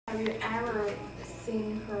Have you ever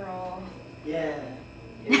seen her? Yeah.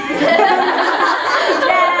 Yeah.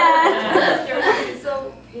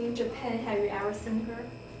 So in Japan, have you ever seen her?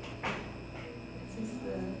 Since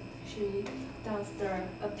she danced the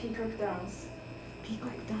peacock dance.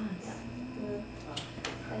 Peacock dance. Yeah.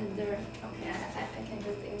 And okay, I can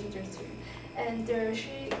just introduce you. And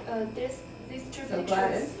these two So pictures.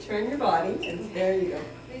 Gladys, turn your body, and there you go.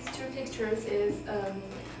 These two pictures is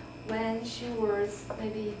when she was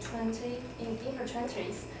maybe 20, in her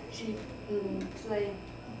 20s, she played,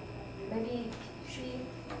 maybe she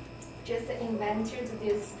just invented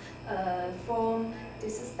this form,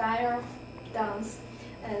 this style of dance,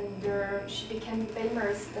 and she became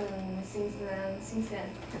famous since then.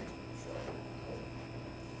 So,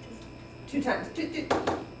 Two times.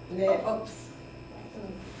 There. Oops.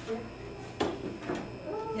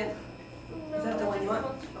 Yeah. Is that the one you want?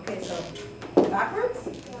 Okay, so backwards?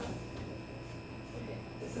 Yeah. Okay.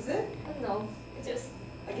 This is it? No, it just,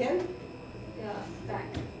 Again? yeah, back.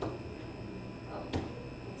 Oh.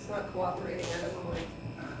 It's not cooperating, I don't know why.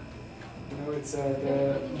 No, it's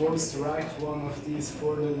the most right one of these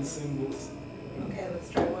four little symbols. Okay, let's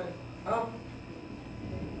try one. Oh,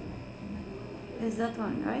 Is that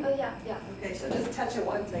one, right? Oh yeah, yeah. okay, so just touch it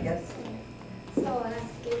once, I guess. So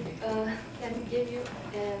let's give you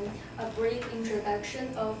a brief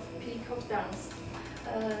introduction of peacock dance.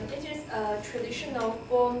 It is a traditional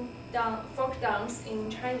folk dance in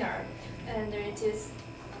China, and it is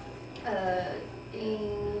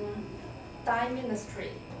in Dai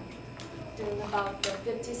Ministry, doing about the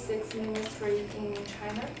 56th ministry in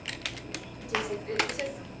China. It is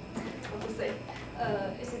what to say?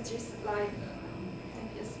 It is just like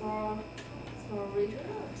maybe a small region.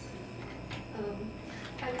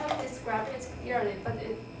 I can't describe it clearly, but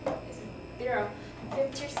there are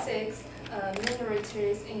 56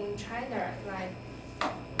 minorities in China. Like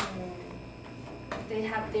they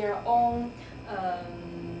have their own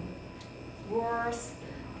wars.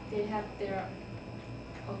 They have their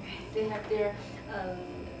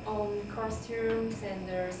own costumes and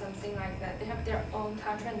something like that. They have their own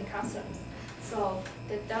culture and customs. So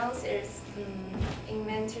the dance is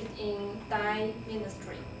invented in Dai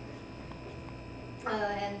Ministry.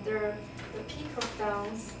 And the peacock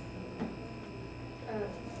dance,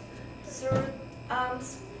 through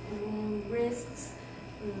arms, wrists,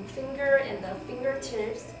 finger and the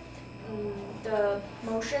fingertips, the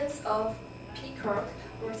motions of peacock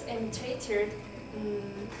was imitated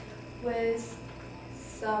with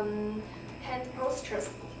some hand postures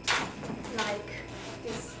like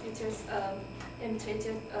this. It is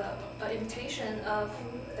imitation of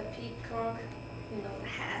the peacock,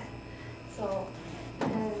 head. So,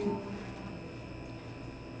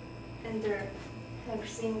 and have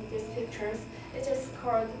seen these pictures. It is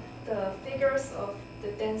called, the figures of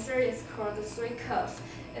the dancer is called the three cups,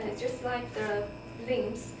 and it's just like the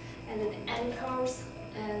limbs and the ankles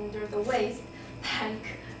and the waist,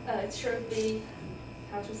 like it should be,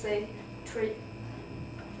 how to say,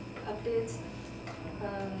 a bit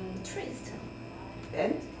twist.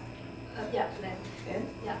 Bend? Yeah, bend. Bend?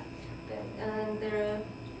 Yeah, bend. And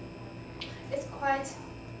it's quite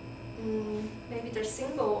maybe the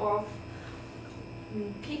symbol of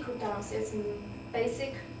peacock dance is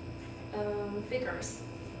basic figures,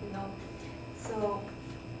 So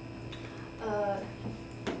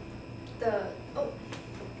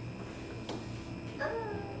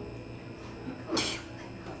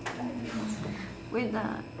With the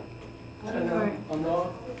I don't know. On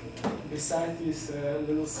all, beside these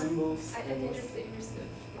little symbols. I think it's the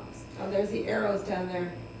lost. Oh, there's the arrows down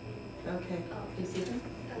there. Okay, do you see them?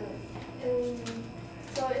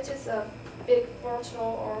 So it is a big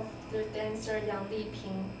photo of the dancer Yang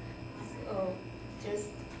Liping. So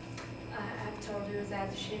I've told you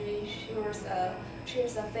that she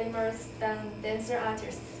is a famous dancer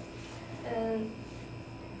artist.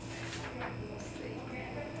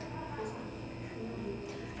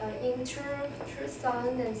 And in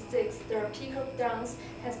 2006, the peacock dance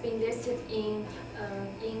has been listed in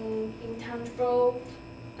intangible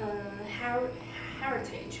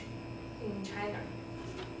heritage in China.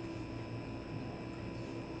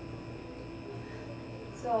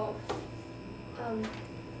 So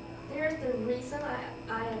there's the reason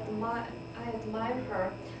I admire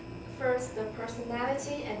her. First, the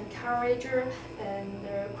personality and courage and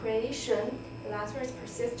the creation. The latter is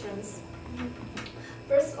persistence.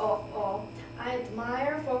 First of all, I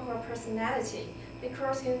admire for her personality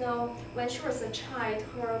because when she was a child,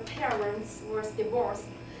 her parents were divorced,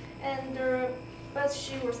 and but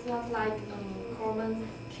she was not like common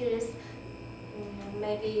kids,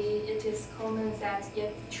 maybe it is common that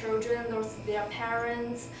if children lose their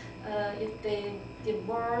parents, if they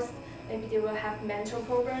divorce, maybe they will have mental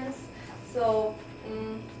problems. So,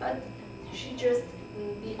 but she just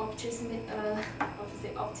be optimistic.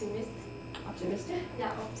 Optimistic?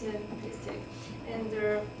 Yeah, optimistic. And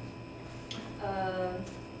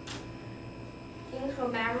in her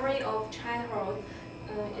memory of childhood,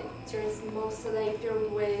 it is mostly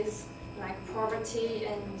filled with like poverty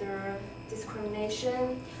and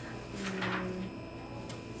discrimination.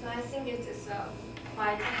 So I think it is a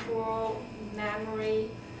quite poor memory,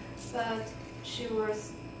 but she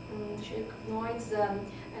ignored them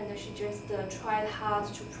and she just tried hard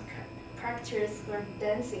to practice her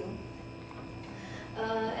dancing.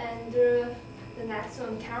 And the next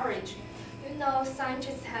one, courage. You know,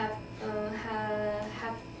 scientists have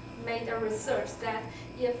made a research that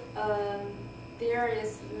if there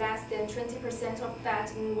is less than 20% of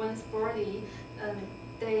fat in one's body,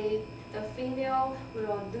 the female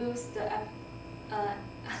will lose the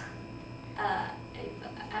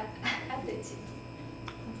ability.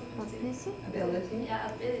 Ability?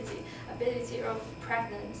 Yeah, ability of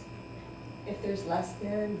pregnant. If there's less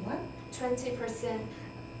than what? 20%.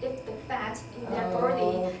 If the fat in their body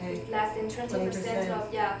okay. is less than 20%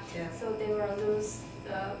 of, Yeah. so they will lose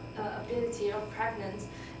the ability of pregnant.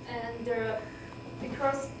 And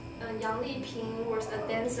because Yang Liping was a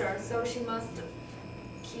dancer, so she must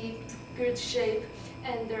keep good shape,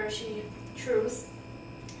 and she chose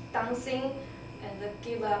dancing and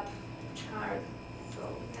give up child. So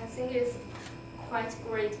I think it's quite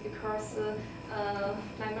great because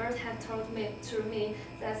my mother had told me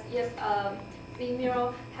that if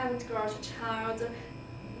female haven't got a child,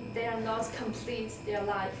 they are not complete their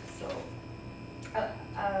life. So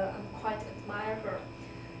I'm quite admire her.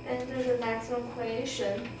 And the next one,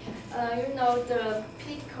 creation. You know, the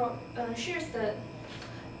peacock. She's the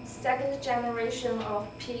second generation of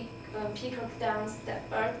peacock dance.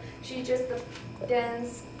 But she just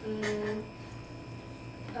dance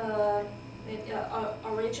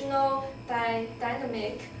original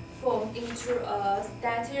dynamic form into a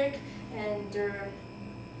static and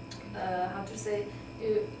how to say,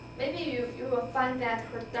 maybe you will find that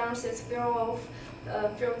her dance is filled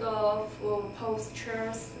of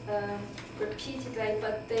postures repeatedly,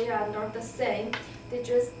 but they are not the same.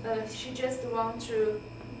 She just want to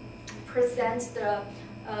present the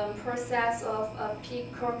process of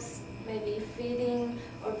peacocks, maybe feeding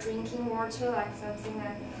or drinking water, like something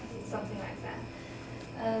like that.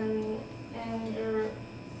 And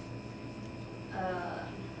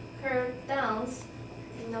her dance,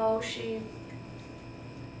 you know, she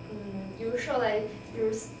usually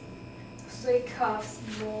use 3 cuffs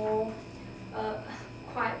more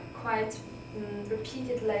quite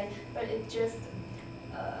repeatedly, but it just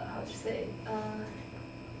how to say,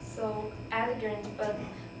 so elegant, but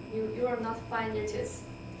you will not find it is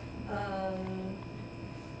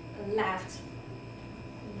left.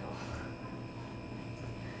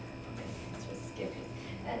 Skip it.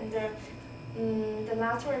 And the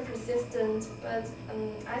last one, persistent, but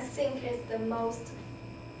I think it's the most,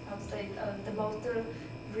 I would say, the most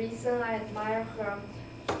reason I admire her.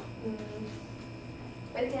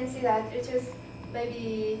 I can see that it is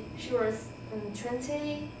maybe she was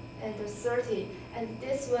 20 and 30, and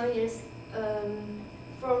this one is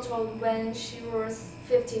photo when she was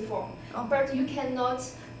 54. Oh. But you cannot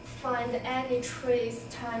find any trace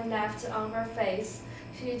time left on her face.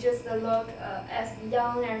 She just look as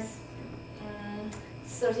young as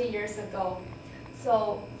 30 years ago.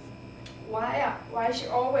 So why she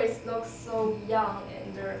always looks so young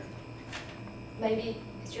and maybe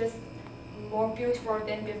just more beautiful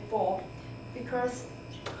than before? Because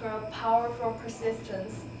her powerful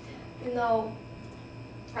persistence. You know,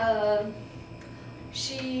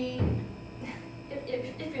 she.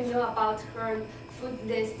 If you know about her food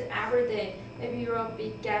list every day, maybe you will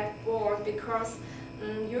get bored because.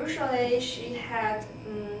 Usually she had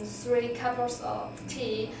 3 cups of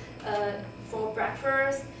tea for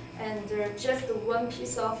breakfast and just 1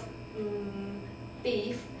 piece of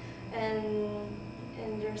beef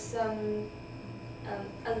and there's some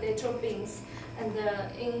a little beans, and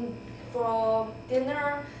for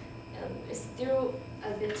dinner it's still a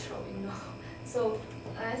little, you know. So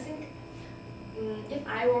I think if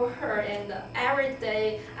I were her and every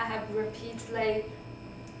day I have repeatedly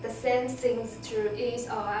the same things to eat,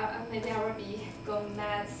 or maybe I will be going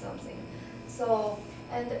mad something. So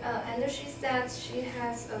and she said she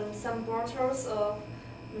has some bottles of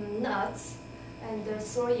nuts and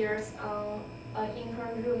soyas in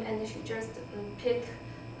her room, and she just pick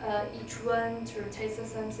each one to taste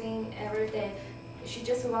something every day. she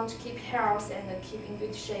just wants to keep health and keep in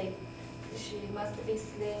good shape. She must be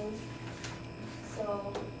slim.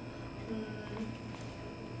 So,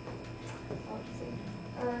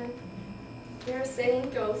 their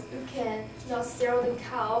saying goes, you can not sell the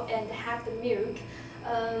cow and have the milk.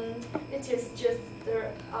 It is just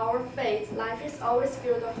our fate. Life is always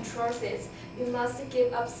filled of choices. You must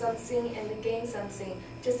give up something and gain something.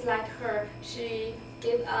 Just like her, she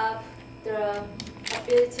gave up the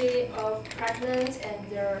ability of pregnant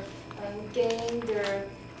and gained their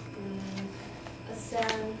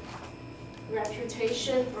some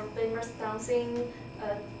reputation for famous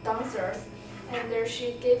dancers. And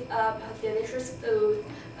she gave up delicious food,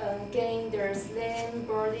 gained their slim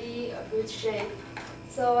body, a good shape.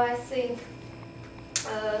 So I think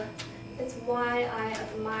it's why I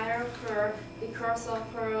admire her, because of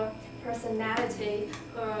her personality,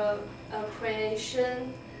 her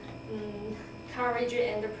creation, courage,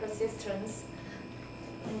 and persistence.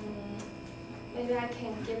 Maybe I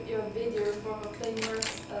can give you a video for her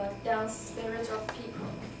famous dance spirit of people.